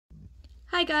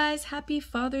Hi guys, happy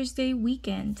Father's Day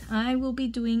weekend. I will be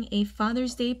doing a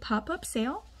Father's Day pop-up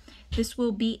sale. This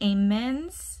will be a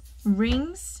men's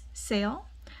rings sale.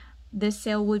 This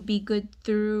sale would be good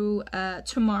through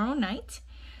tomorrow night.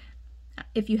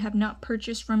 If you have not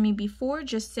purchased from me before,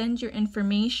 just send your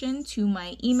information to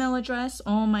my email address.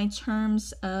 All my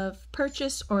terms of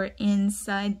purchase are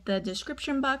inside the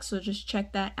description box, so just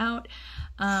check that out.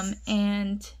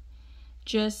 And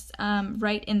just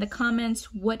write in the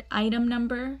comments what item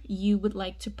number you would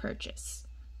like to purchase.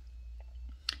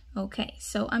 Okay,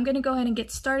 so I'm gonna go ahead and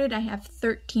get started. I have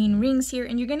 13 rings here,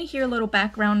 and you're gonna hear a little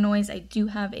background noise. I do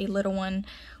have a little one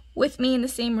with me in the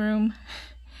same room.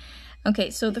 Okay,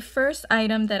 so the first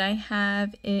item that I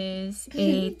have is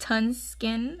a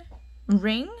tungsten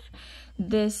ring.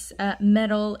 This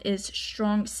metal is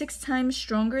 6 times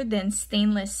stronger than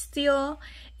stainless steel.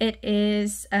 It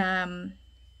is a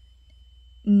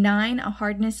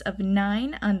hardness of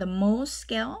 9 on the Mohs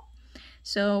scale.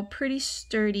 So pretty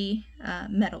sturdy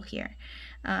metal here.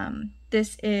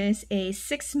 This is a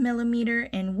 6 millimeter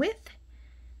in width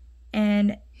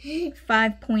and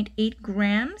 5.8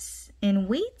 grams in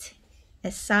weight.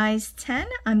 A size 10.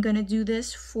 I'm gonna do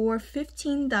this for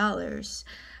 $15.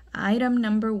 Item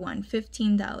number 1,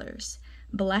 $15.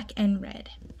 Black and red.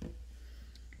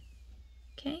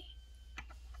 Okay.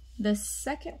 The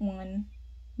second one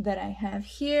that I have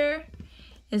here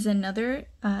is another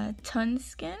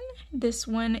tungsten. This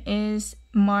one is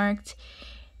marked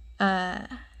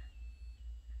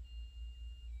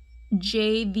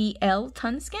JVL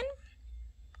Tungsten.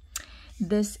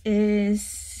 This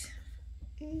is,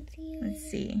 let's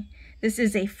see, this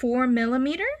is a 4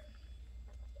 millimeter.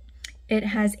 It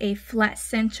has a flat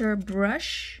center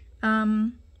brush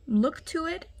look to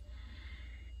it.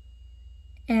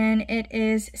 And it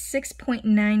is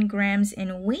 6.9 grams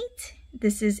in weight.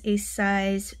 This is a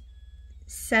size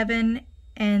 7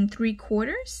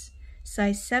 3/4.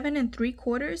 Size 7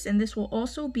 3/4, and this will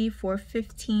also be for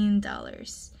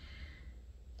 $15.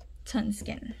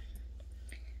 Tungsten.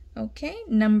 Okay,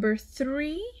 number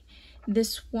 3.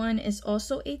 This one is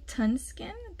also a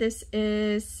tungsten. This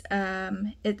is,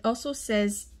 it also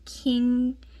says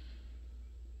Kingwill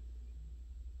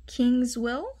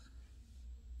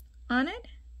on it.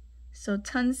 So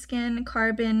Tungsten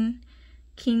Carbide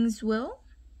Kingwill.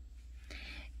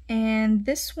 And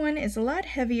this one is a lot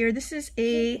heavier. This is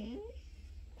a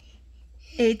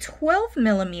 12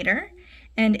 millimeter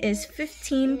and is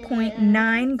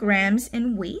 15.9 grams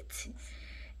in weight.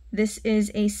 This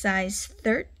is a size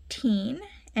 13,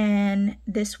 and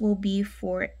this will be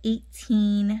for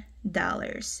 $18.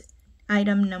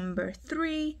 Item number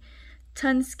 3,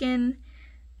 tungsten,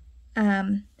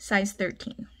 size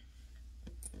 13.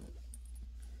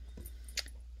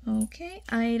 Okay,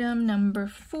 item number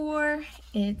 4.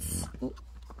 It's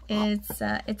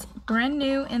brand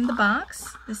new in the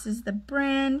box. This is the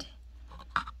brand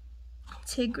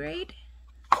Tigrade.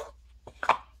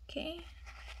 Okay.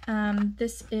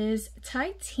 This is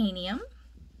titanium.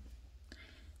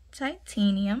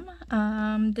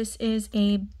 This is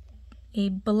a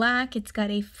black. It's got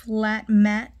a flat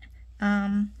matte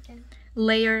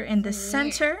layer in the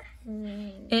center.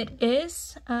 It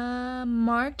is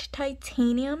marked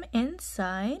titanium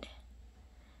inside.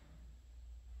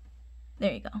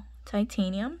 There you go,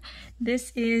 titanium.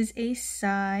 This is a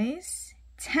size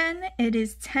 10. It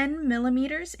is 10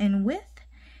 millimeters in width,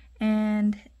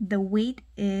 and the weight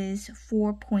is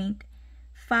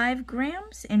 4.5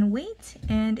 grams in weight,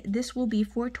 and this will be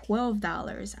for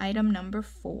 $12. Item number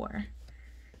 4.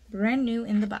 Brand new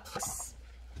in the box.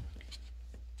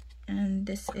 And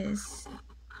this is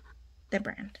the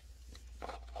brand.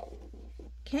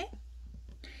 Okay.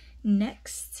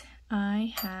 Next,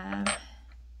 I have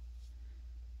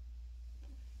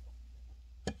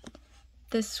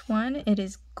this one. It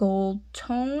is gold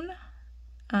tone,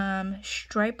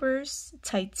 stripers,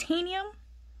 titanium.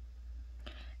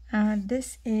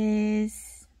 This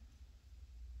is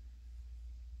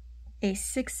a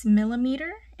 6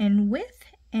 millimeter in width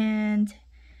and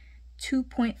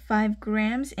 2.5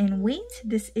 grams in weight.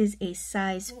 This is a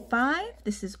size 5.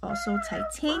 This is also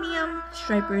titanium.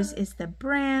 Stripers is the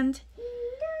brand.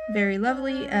 Very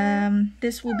lovely.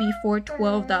 This will be for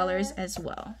 $12 as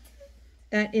well.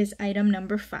 That is item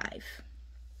number 5.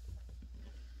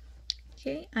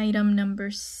 Okay, item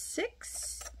number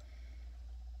 6.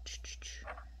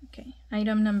 Okay,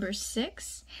 item number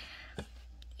 6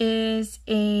 is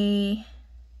a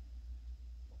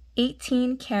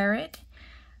 18 karat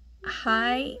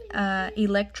high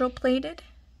electroplated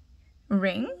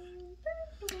ring.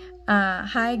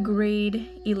 high grade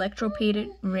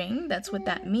electroplated ring. That's what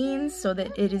that means. So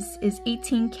that it is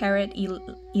 18 karat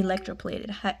electroplated,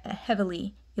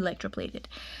 heavily electroplated,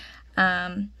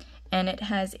 and it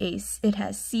has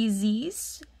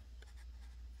CZs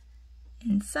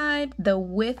inside. The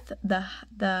width the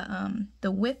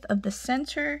width of the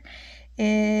center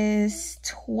is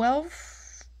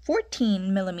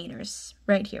 14 millimeters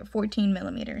right here, 14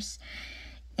 millimeters.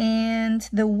 And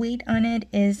the weight on it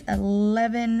is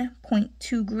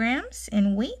 11.2 grams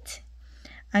in weight.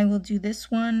 I will do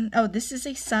this one. Oh, this is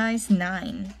a size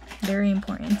 9. Very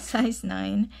important, size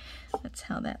 9. That's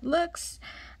how that looks.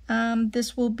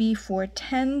 This will be for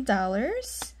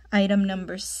 $10. Item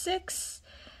number 6,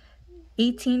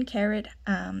 18 karat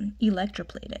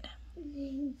electroplated.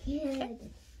 Okay.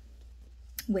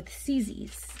 With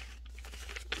CZs.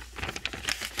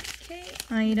 Okay,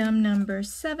 item number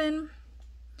 7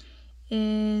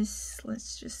 is,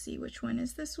 let's just see which one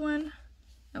is this one.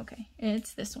 Okay,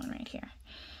 it's this one right here.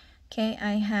 Okay,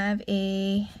 I have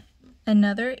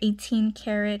another 18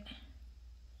 karat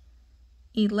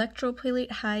high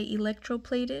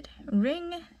electroplated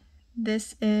ring.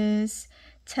 This is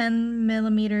 10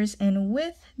 millimeters in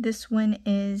width. This one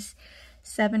is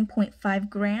 7.5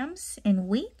 grams in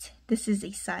weight. This is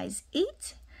a size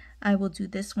 8. I will do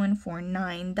this one for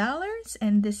 $9,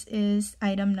 and this is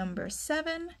item number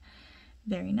 7.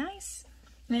 Very nice.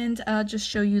 And I'll just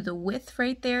show you the width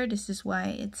right there. This is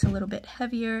why it's a little bit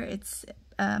heavier. It's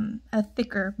a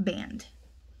thicker band.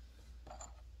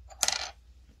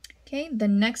 Okay, the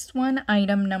next one,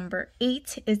 item number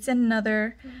 8, it's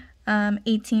another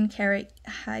 18 karat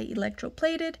high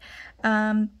electroplated.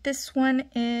 This one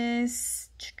is,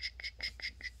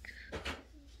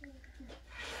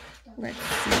 let's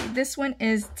see, this one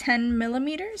is 10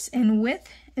 millimeters in width.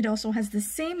 It also has the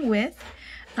same width,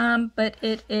 but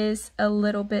it is a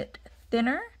little bit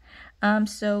thinner.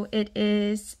 So it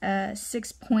is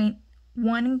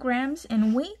 6.1 grams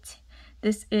in weight.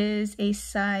 This is a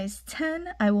size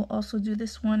 10. I will also do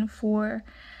this one for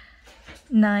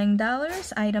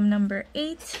 $9. Item number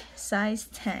 8, size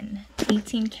 10,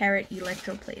 18 karat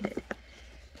electroplated.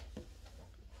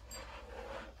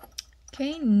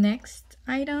 Okay, next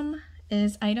item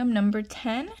is item number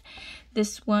 10.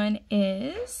 This one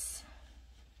is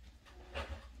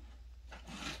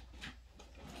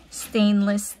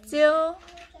stainless steel,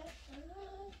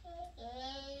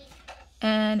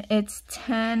 and it's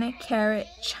 10 karat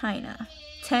china,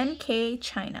 10K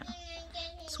china.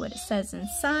 That's what it says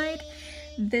inside.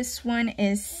 This one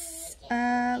is,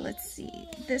 let's see,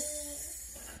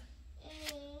 this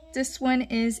one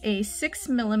is a 6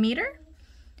 millimeter,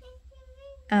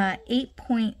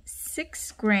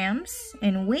 8.6 grams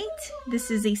in weight. This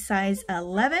is a size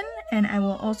 11, and I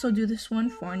will also do this one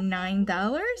for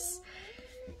 $9.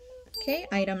 Okay,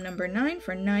 item number 9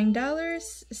 for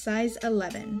 $9, size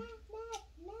 11.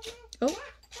 Oh,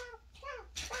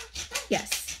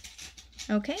 yes.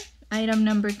 Okay, item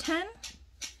number 10.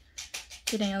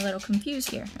 Getting a little confused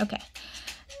here. Okay,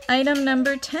 item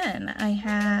number 10. I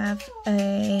have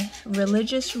a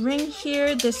religious ring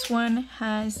here. This one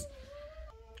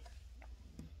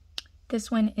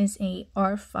is a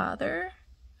Our Father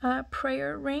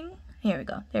prayer ring. Here we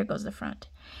go. There goes the front.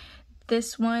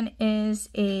 This one is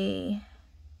a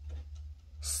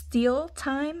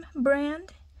Steeltime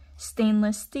brand,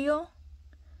 stainless steel,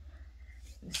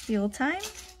 Steeltime.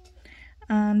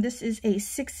 This is a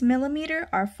 6 millimeter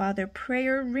Our Father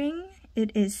prayer ring.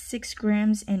 It is 6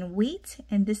 grams in weight,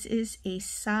 and this is a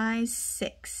size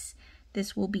 6.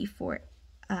 This will be for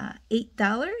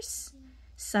 $8,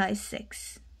 size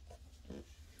 6.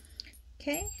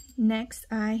 Okay, next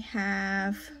I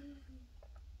have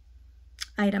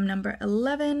item number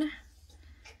 11.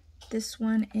 This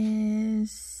one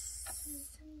is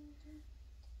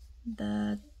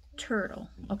the turtle.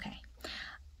 Okay,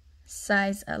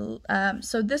 size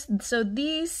so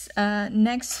these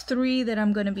next 3 that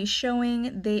I'm going to be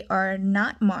showing, they are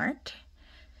not marked.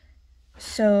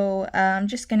 So I'm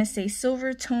just going to say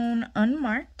silver tone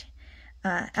unmarked,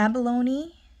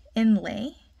 abalone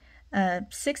inlay,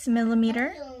 6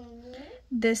 millimeter.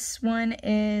 This one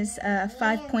is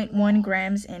 5.1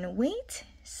 grams in weight,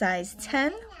 size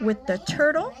 10, with the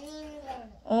turtle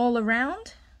all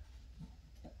around.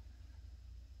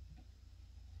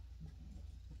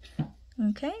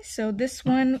 Okay, so this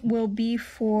one will be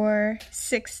for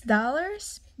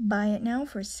 $6. Buy it now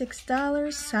for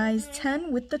 $6, size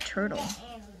 10 with the turtle.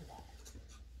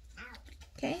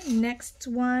 Okay, next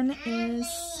one is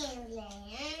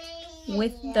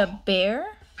with the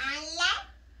bear.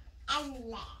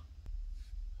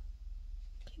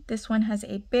 This one has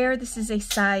a bear. This is a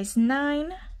size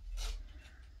 9.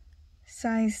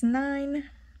 size 9.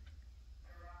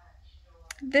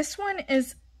 This one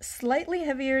is slightly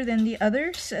heavier than the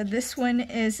others. This one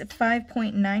is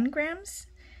 5.9 grams.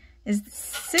 Is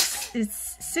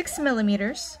 6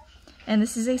 millimeters, and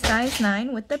this is a size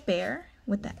 9 with the bear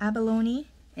with the abalone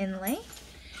inlay.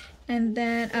 And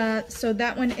then so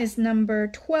that one is number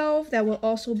 12. That will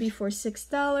also be for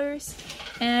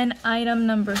 $6. And item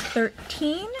number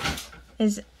 13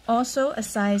 is also a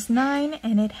size 9,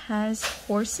 and it has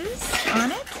horses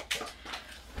on it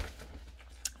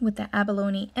with the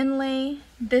abalone inlay.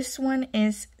 This one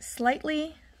is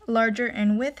slightly larger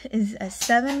in width, is a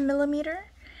 7 millimeter.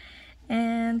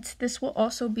 And this will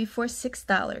also be for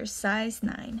 $6, size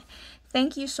 9.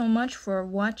 Thank you so much for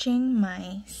watching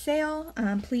my sale.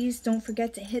 Please don't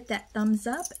forget to hit that thumbs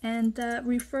up and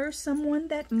refer someone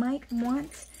that might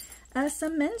want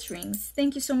some men's rings.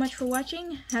 Thank you so much for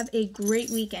watching. Have a great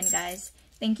weekend, guys.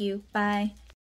 Thank you. Bye.